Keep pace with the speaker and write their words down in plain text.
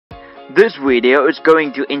This video is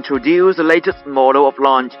going to introduce the latest model of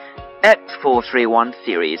launch X431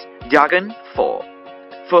 series Diagun IV.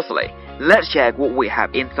 Firstly, let's check what we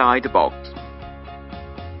have inside the box.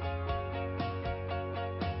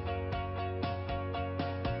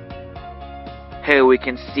 Here we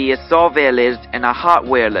can see a software list and a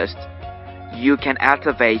hardware list. You can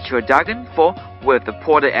activate your Diagun IV with the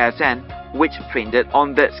ported SN which printed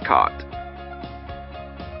on this card.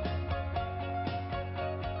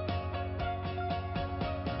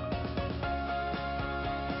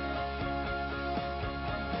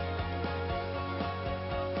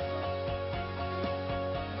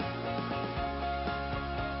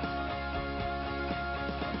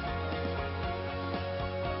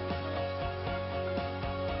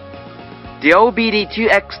 The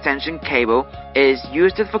OBD2 extension cable is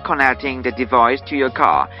used for connecting the device to your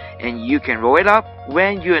car, and you can roll it up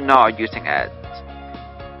when you are not using it.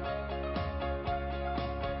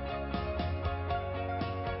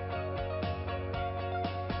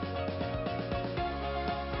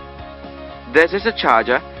 This is the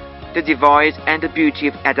charger, the device, and the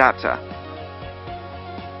Bluetooth adapter.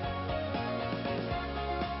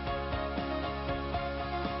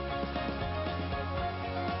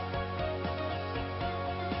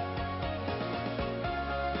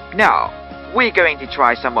 Now, we're going to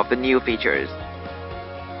try some of the new features.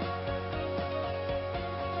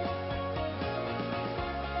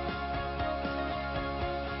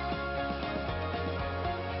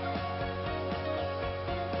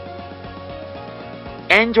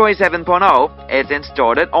 Android 7.0 is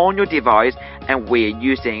installed on your device, and we're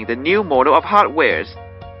using the new model of hardware.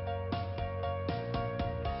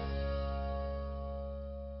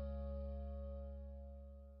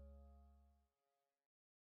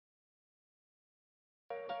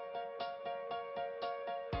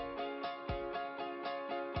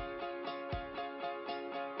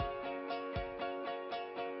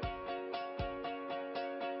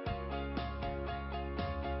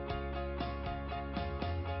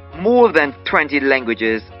 More than 20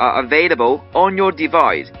 languages are available on your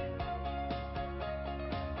device.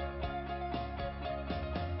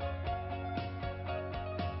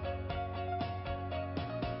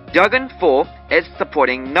 Diagun IV is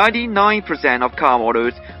supporting 99% of car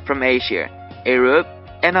models from Asia, Europe,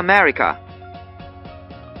 and America.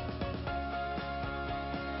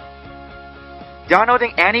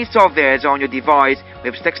 Downloading any software on your device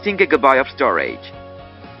with 16 GB of storage.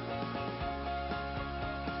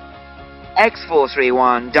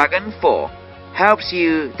 X431 Diagun IV helps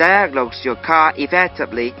you diagnose your car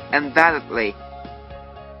effectively and validly.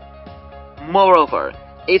 Moreover,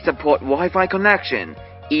 it supports Wi-Fi connection,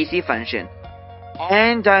 easy function,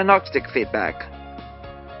 and diagnostic feedback.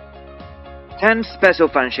 10 special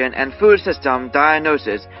function and full system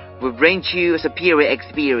diagnosis will bring you a superior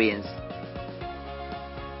experience.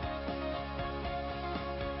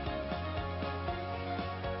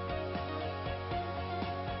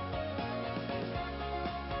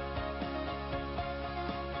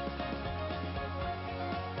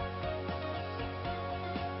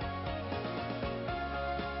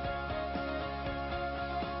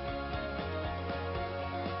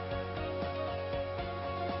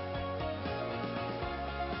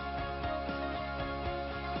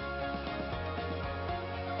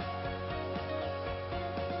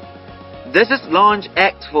 This is launch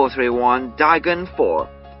X431 Diagun IV,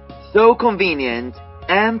 so convenient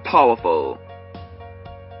and powerful.